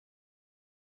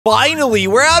Finally,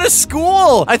 we're out of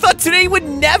school. I thought today would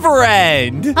never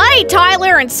end. Hi,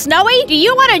 Tyler and Snowy. Do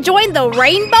you want to join the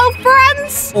Rainbow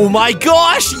Friends? Oh my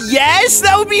gosh, yes,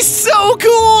 that would be so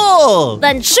cool.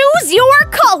 Then choose your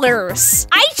colors.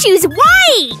 I choose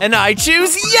white. And I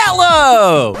choose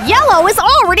yellow. Yellow is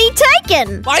already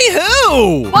taken. By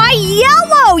who? By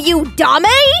yellow, you dummy.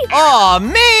 Aw,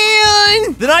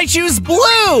 man. Then I choose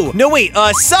blue. No, wait,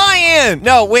 cyan.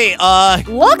 No, wait,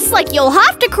 Looks like you'll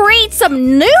have to create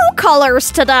some new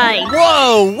colors today.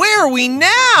 Whoa, where are we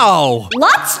now?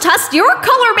 Let's test your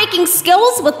color-making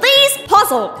skills with these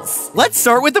puzzles. Let's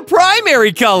start with the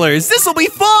primary colors. This will be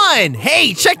fun.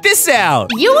 Hey, check this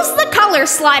out. Use the color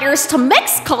sliders to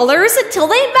mix colors until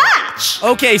they match.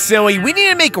 Okay, Zoe, we need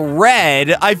to make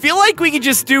red. I feel like we can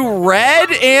just do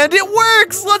red and it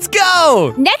works. Let's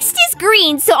go. Next is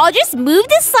green, so I'll just move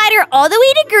the slider all the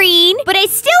way to green, but I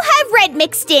still have red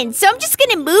mixed in, so I'm just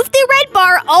gonna move the red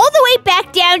bar all the way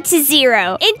back down to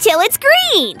 0 until it's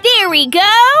green. There we go.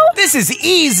 This is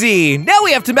easy. Now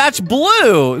we have to match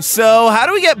blue. So how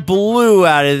do we get blue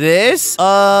out of this?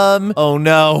 Oh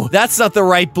no, that's not the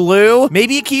right blue.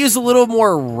 Maybe you can use a little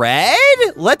more red?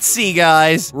 Let's see,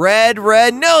 guys. Red.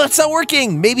 No, that's not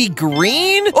working. Maybe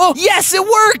green? Oh, yes, it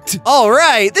worked. All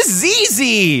right, this is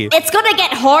easy. It's gonna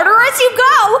get harder as you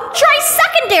go. Try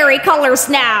secondary colors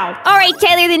now. All right,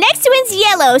 Tyler, the next one's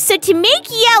yellow. So to make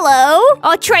yellow,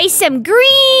 I'll try some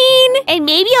green, and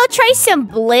maybe I'll try some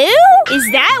blue. Is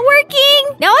that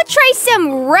working? Now I'll try some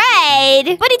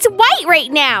red, but it's white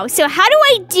right now. So how do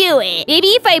I do it? Maybe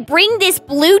if I bring this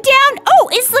blue down. Oh,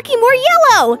 it's looking more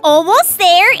yellow. Almost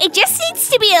there. It just needs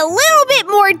to be a little bit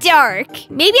more dark.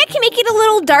 Maybe I can make it a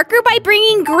little darker by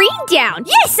bringing green down.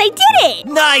 Yes, I did it.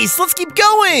 Nice, let's keep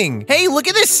going. Hey, look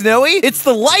at this, Snowy. It's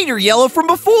the lighter yellow from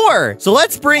before. So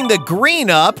let's bring the green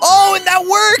up. Oh, and that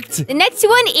worked. The next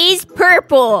one is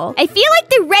purple. I feel like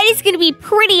the red is going to be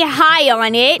pretty high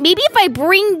on it. Maybe if I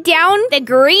bring down the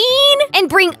green and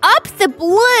bring up the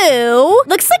blue.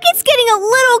 Looks like it's getting a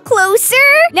little closer.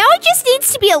 Now it just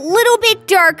needs to be a little bit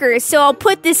darker. So I'll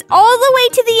put this all the way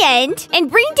to the end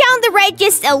and bring down the red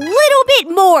just a little bit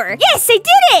more. Yes, I did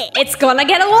it. It's gonna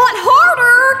get a lot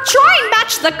harder. Try and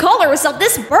match the colors of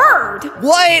this bird.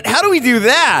 What? How do we do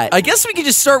that? I guess we could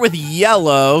just start with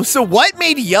yellow. So what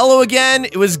made yellow again?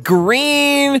 It was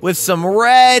green with some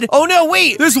red. Oh no,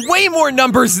 wait, there's way more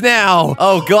numbers now.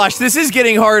 Oh gosh, this is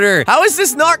getting harder. How is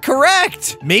this not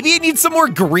correct? Maybe it needs some more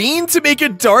green to make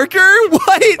it darker?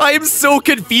 What? I am so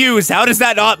confused. How does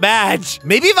that not match?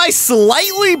 Maybe if I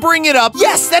slightly bring it up.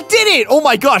 Yes, that did it. Oh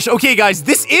my gosh. Okay, guys,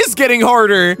 this is getting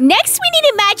harder. Next, we need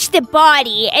to match the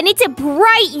body, and it's a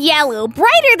bright yellow,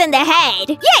 brighter than the head.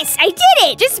 Yes, I did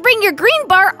it. Just bring your green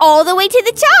bar all the way to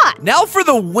the top. Now for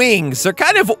the wings. They're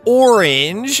kind of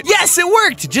orange. Yes, it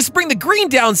worked. Just bring the green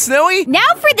down, Snowy. Now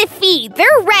for the feet. They're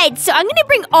red, so I'm gonna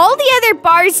bring all the other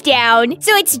bars down,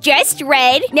 so it's just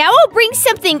red. Now I'll bring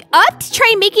something up to try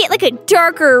and make it like a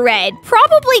darker red,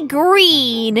 probably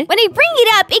green. When I bring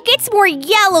it up, it gets more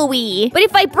yellowy, but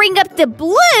if I bring up the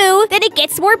blue, then it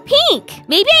gets more pink.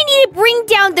 Maybe I need to bring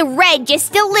down the red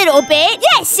just a little bit.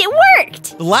 Yes, it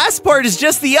worked. The last part is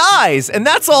just the eyes, and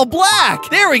that's all black.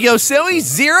 There we go, Snowy.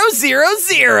 0, 0,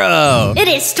 0. It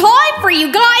is time for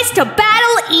you guys to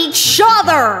battle each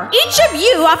other. Each of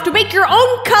you have to make your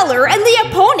own color, and the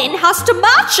opponent has to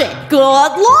match it. Good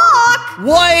luck.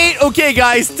 What? Okay,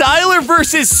 guys, Tyler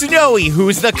versus Snowy.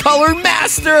 Who's the color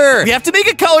master? We have to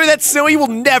make a color that Snowy will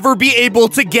never be able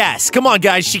to guess. Come on,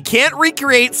 guys. She can't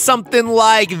recreate something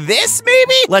like this,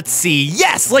 maybe? Let's see.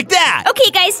 Yes, like that.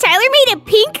 Okay, guys, Tyler made a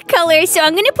pink color, so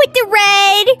I'm gonna put the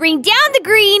red, bring down the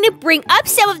green, bring up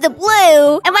some of the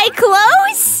blue. Am I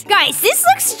close? Guys, this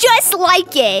looks just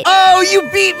like it. Oh, you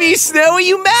beat me, Snowy.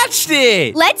 You matched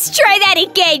it. Let's try that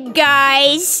again,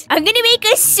 guys. I'm gonna make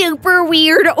a super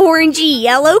weird orangey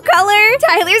yellow color.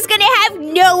 Tyler's gonna have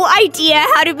no idea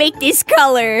how to make this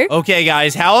color. Okay,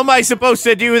 guys, how am I supposed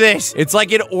to do this? It's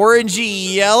like an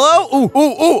orangey yellow.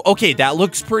 Ooh. Okay, that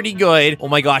looks pretty good. Oh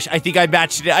my gosh, I think I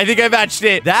matched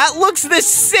it. That looks the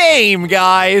same,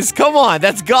 guys. Come on,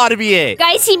 that's gotta be it.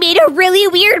 Guys, he made a really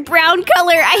weird brown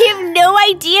color. I have no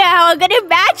idea how I'm gonna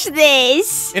match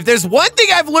this. If there's one thing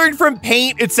I've learned from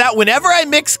paint, it's that whenever I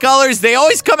mix colors, they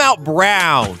always come out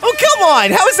brown. Oh, come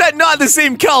on. How is that not the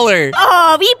same color?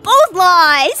 Oh, we both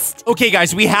lost. Okay,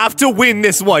 guys, we have to win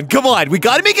this one. Come on. We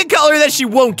gotta make a color that she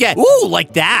won't get. Ooh,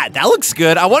 like that. That looks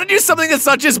good. I want to do something that's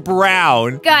not just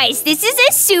brown. Guys, this is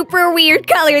a super weird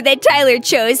color that Tyler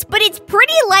chose, but it's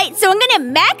pretty light, so I'm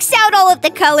gonna max out all of the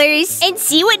colors and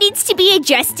see what needs to be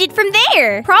adjusted from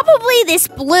there. Probably this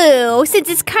blue, since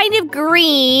it's kind of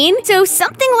green, so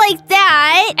something like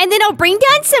that. And then I'll I'll bring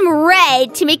down some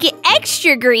red to make it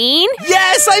extra green.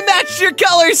 Yes, I matched your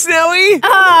color, Snowy.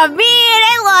 Oh, man,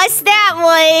 I lost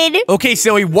that one. Okay,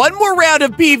 Snowy, one more round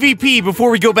of PvP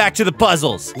before we go back to the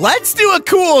puzzles. Let's do a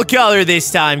cool color this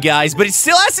time, guys, but it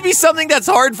still has to be something that's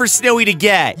hard for Snowy to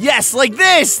get. Yes, like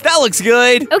this. That looks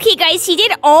good. Okay, guys, he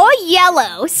did all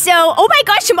yellow. So, oh my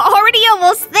gosh, I'm already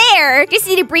almost there. Just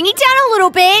need to bring it down a little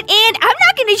bit, and I'm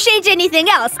not going to change anything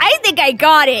else. I think I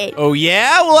got it. Oh,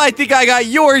 yeah? Well, I think I got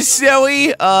yours, Snowy.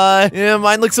 Yeah,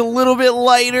 mine looks a little bit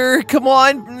lighter. Come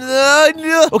on.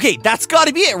 Okay, that's got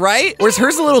to be it, right? Or is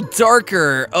hers a little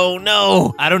darker? Oh,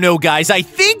 no. I don't know, guys. I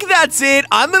think that's it.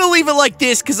 I'm going to leave it like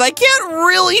this because I can't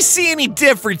really see any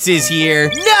differences here.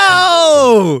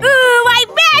 No! Ooh, I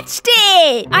matched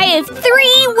it. I have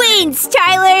 3 wins,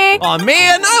 Tyler. Aw,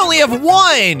 man, I only have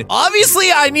 1.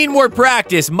 Obviously, I need more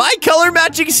practice. My color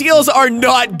matching skills are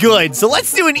not good, so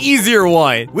let's do an easier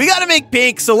one. We gotta make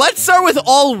pink, so let's start with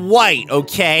all white,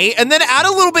 okay? And then add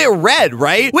a little bit red,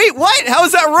 right? Wait, what? How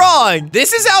is that wrong?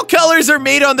 This is how colors are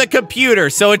made on the computer,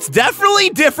 so it's definitely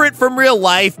different from real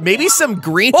life. Maybe some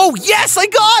green. Oh, yes, I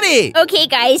got it! Okay,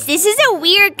 guys, this is a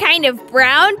weird kind of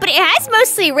brown, but it has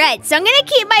mostly red, so I'm gonna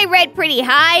keep my red pretty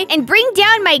high and bring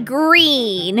down my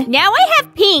green. Now I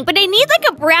have pink, but I need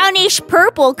like a brownish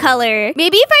purple color.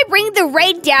 Maybe if I bring the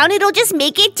red down, it'll just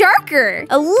make it darker.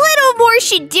 A little more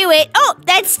should do it. Oh,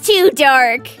 that's too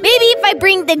dark. Maybe if I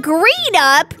bring the green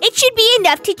up, it should be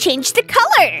enough to change the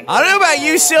color. I don't know about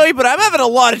you, silly, but I'm having a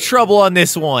lot of trouble on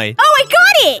this one. Oh, I got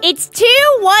it. It's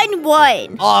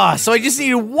 2-1-1. Ah, so I just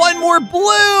need one more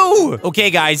blue. Okay,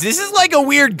 guys, this is like a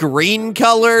weird green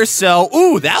color, so,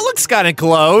 ooh, that looks kind of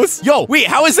close. Yo, wait,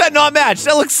 how is that not matched?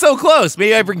 That looks so close.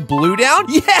 Maybe I bring blue down?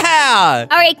 Yeah!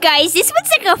 All right, guys, this one's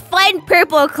like a fun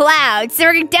purple cloud, so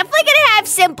we're definitely gonna have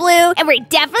some blue, and we're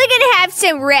definitely gonna have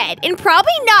some red, and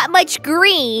probably not much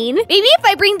green. Maybe if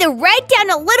I bring the red down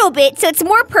a little bit so it's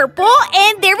more purple,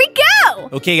 and there we go.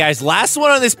 Okay, guys, last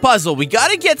one on this puzzle. We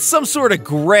gotta get some sort of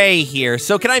gray here.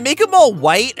 So can I make them all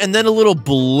white and then a little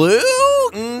blue?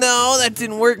 No, that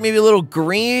didn't work. Maybe a little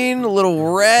green, a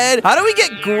little red. How do we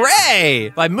get gray?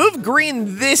 If I move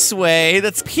green this way,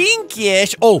 that's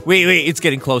pinkish. Oh, wait, it's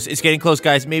getting close. It's getting close,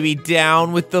 guys. Maybe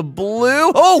down with the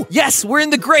blue. Oh, yes, we're in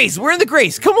the grays. We're in the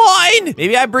grays. Come on.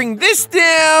 Maybe I bring this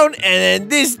down and then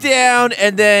this down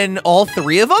and then all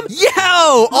 3 of them.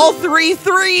 Yo, all 3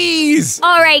 threes.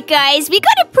 All right, guys, we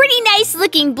got a pretty nice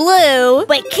looking blue,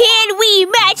 but can we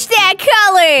match that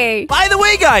color? By the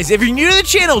way, guys, if you're new to the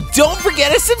channel, don't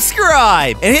forget to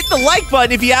subscribe and hit the like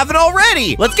button if you haven't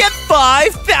already. Let's get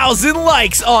 5,000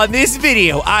 likes on this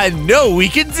video. I know we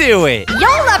can do it.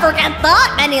 You'll never get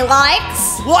that many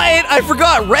likes. What? I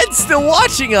forgot Red's still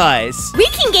watching us. We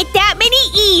can get that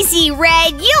many easy,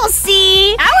 Red. You'll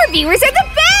see. Our viewers are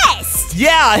the best.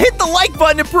 Yeah, hit the like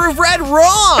button to prove Red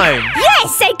wrong.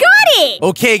 Yes, I got it.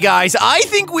 Okay, guys, I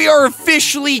think we are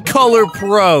officially color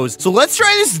pros. So let's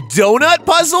try this donut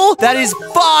puzzle. That is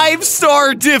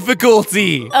 5-star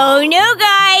difficulty. Oh, no,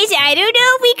 guys. I don't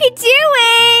know if we could do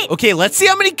it. Okay, let's see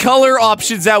how many color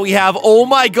options that we have. Oh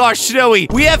my gosh, Snowy.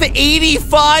 We have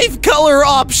 85 color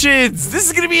options. This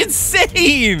is gonna be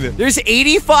insane. There's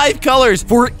 85 colors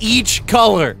for each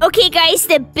color. Okay, guys,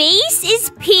 the base is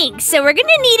pink, so we're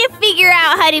gonna need to figure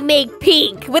out how to make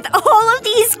pink with all of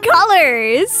these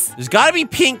colors. There's gotta be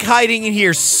pink hiding in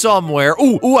here somewhere.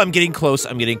 Ooh, I'm getting close.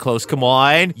 I'm getting close. Come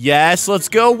on. Yes, let's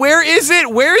go. Where is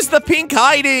it? Where's the pink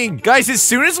hiding? Guys, as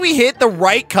soon as we hit the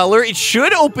right color, it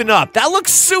should open up. That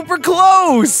looks super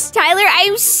close. Tyler,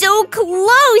 I'm so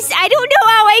close. I don't know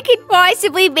how I could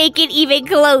possibly make it even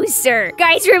closer.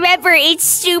 Guys, remember, it's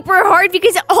super hard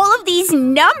because of all of these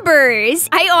numbers.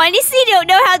 I honestly don't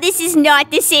know how this is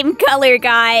not the same color,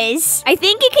 guys. I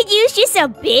think it could use just a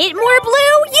bit more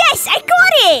blue. Yes, I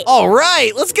got it. All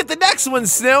right, let's get the next one,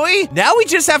 Snowy. Now we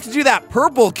just have to do that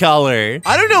purple color.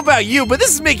 I don't know about you, but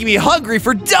this is making me hungry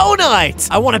for donuts.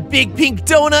 I want a big pink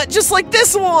donut just like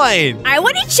this one. I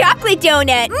want a chocolate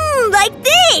donut. Like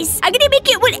this. I'm gonna make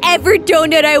it whatever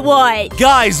donut I want.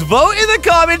 Guys, vote in the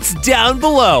comments down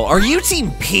below. Are you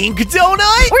team pink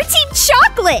donut? Or team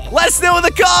chocolate? Let us know in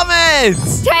the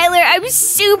comments. Tyler, I'm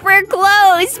super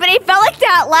close, but I felt like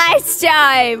that last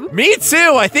time. Me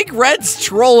too. I think Red's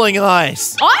trolling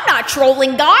us. I'm not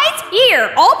trolling, guys.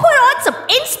 Here, I'll put on some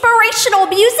inspirational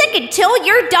music until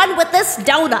you're done with this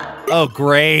donut. Oh,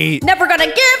 great. Never gonna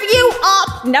give you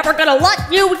up. Never gonna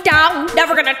let you down.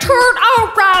 Never gonna turn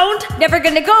around. Never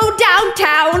gonna go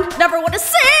downtown. Never wanna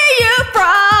see you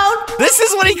frown. This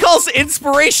is what he calls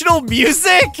inspirational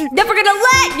music? Never gonna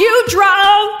let you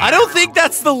drown. I don't think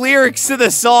that's the lyrics to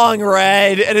the song,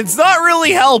 Red, and it's not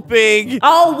really helping.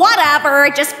 Oh,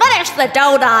 whatever. Just finish the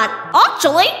donut.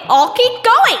 Actually, I'll keep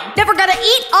going. Never gonna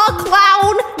eat a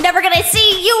clown. Never gonna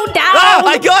see you down. Ah,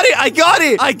 I got it! I got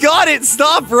it! I got it!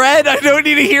 Stop, Red! I don't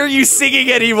need to hear you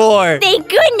singing anymore. Thank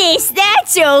goodness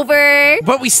that's over.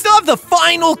 But we still have the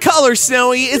final color,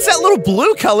 Snowy. It's that little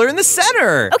blue color in the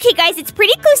center. Okay, guys, it's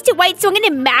pretty close to white, so I'm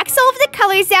gonna max all of the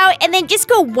colors out and then just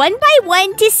go one by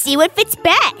one to see what fits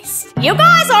best. You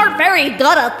guys aren't very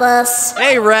good at this.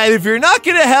 Hey, Red, if you're not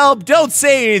gonna help, don't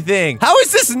say anything. How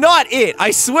is this not it?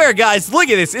 I swear, guys, look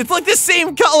at this. It's like the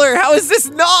same color. How is this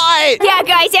not? Yeah,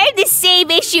 guys, I have the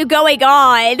same issue going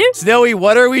on. Snowy,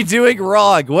 what are we doing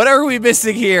wrong? What are we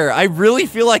missing here? I really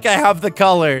feel like I have the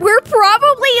color. We're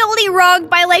probably only wrong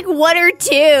by like 1 or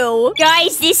 2.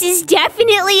 Guys, this is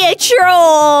definitely a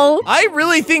troll. I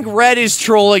really think Red is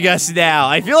trolling us now.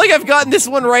 I feel like I've gotten this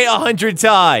one right 100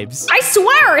 times. I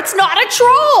swear it's not a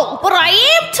troll, but I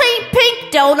am Team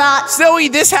Pink Donut. Snowy,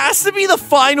 this has to be the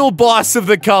final boss of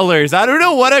the colors. I don't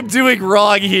know what I'm doing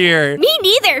wrong here. Me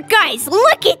neither. Guys,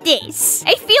 look at this.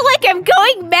 I feel like I'm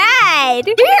going mad.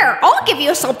 Here, I'll give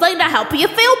you something to help you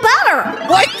feel better.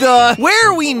 What the? Where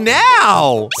are we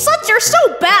now? Since you're so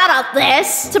bad at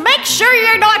this, to make sure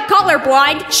you're not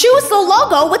colorblind, choose the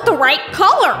logo with the right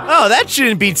color. Oh, that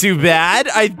shouldn't be too bad.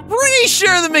 I'm pretty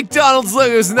sure the McDonald's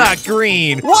logo is not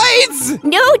green. What?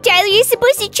 No, Tyler, you're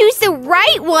supposed to choose the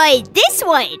right one. This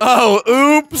one. Oh,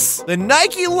 oops. The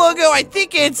Nike logo, I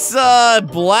think it's,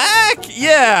 black?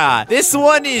 Yeah. This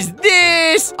one is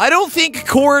this. I don't think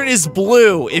corn is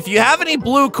blue. If you have any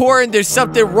blue corn, there's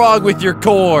something wrong with your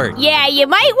corn. Yeah, you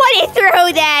might want to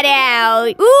throw that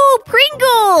out. Ooh,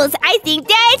 Pringles. I think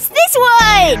that's this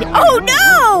one. Oh,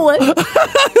 no.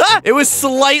 It was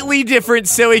slightly different,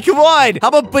 Zoe. Come on. How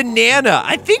about banana?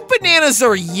 I think bananas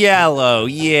are yellow.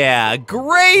 Yeah.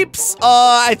 Grapes?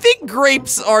 I think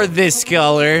grapes are this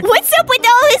color. What's up with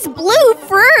all this blue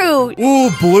fruit? Ooh,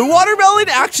 blue watermelon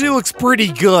actually looks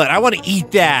pretty good. I want to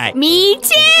eat that. Me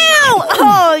too.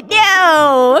 Oh,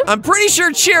 no. I'm pretty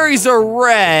sure cherries are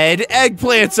red,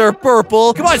 eggplants are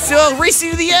purple. Come on, Sil, race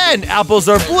you to the end. Apples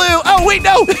are blue. Oh, wait,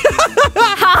 no.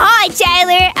 Haha,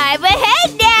 Tyler, I'm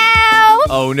ahead now.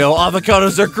 Oh, no,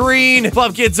 avocados are green,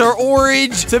 pumpkins are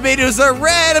orange, tomatoes are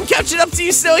red. I'm catching up to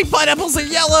you, Snowy. Pineapples are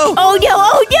yellow. Oh,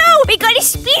 no. We gotta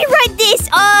speedrun this.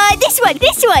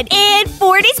 This one. And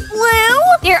Ford is blue.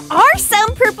 There are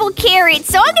some purple carrots,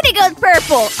 so I'm gonna go with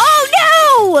purple. Oh,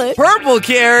 no. Purple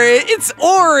carrot, it's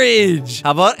orange.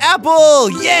 How about apple?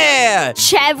 Yeah.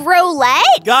 Chevrolet?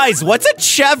 Guys, what's a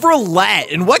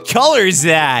Chevrolet and what color is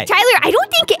that? Tyler, I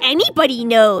don't think anybody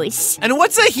knows. And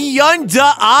what's a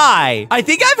Hyundai? I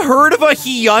think I've heard of a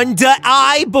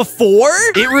Hyundai before.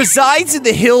 It resides in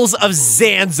the hills of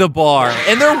Zanzibar,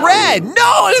 and they're red.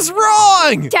 No, it's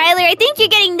wrong. Tyler, I think you're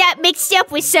getting that mixed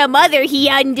up with some other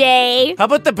Hyundai. How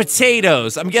about the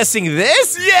potatoes? I'm guessing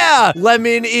this? Yeah.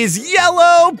 Lemon is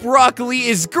yellow, broccoli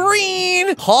is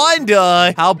green.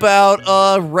 Honda, how about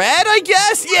red, I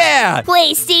guess? Yeah.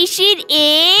 PlayStation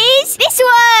is this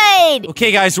one.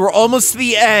 Okay, guys, we're almost to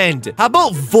the end. How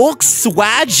about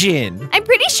Volkswagen? I'm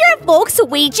pretty sure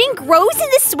Volkswagen grows in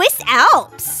the Swiss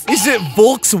Alps. Is it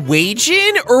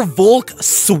Volkswagen or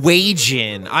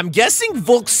Volkswagen? I'm guessing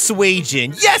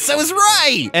Volkswagen. Yes, I was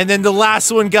right. And then the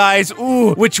last one, guys.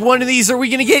 Ooh, which one of these are we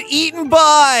gonna get eaten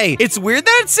by? It's weird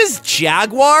that it says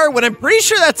jaguar when I'm pretty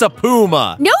sure that's a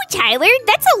puma. No, Tyler,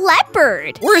 that's a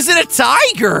leopard. Or is it a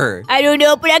tiger? I don't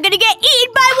know, but I'm gonna get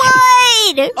eaten by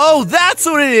one. Oh, that's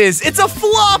what it is. It's a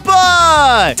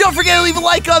floppa. Don't forget to leave a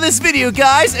like on this video,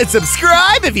 guys, and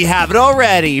subscribe if you haven't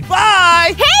already.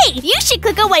 Bye. Hey, you should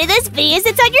click on one of those videos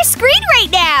that's on your screen right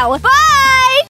now. Bye.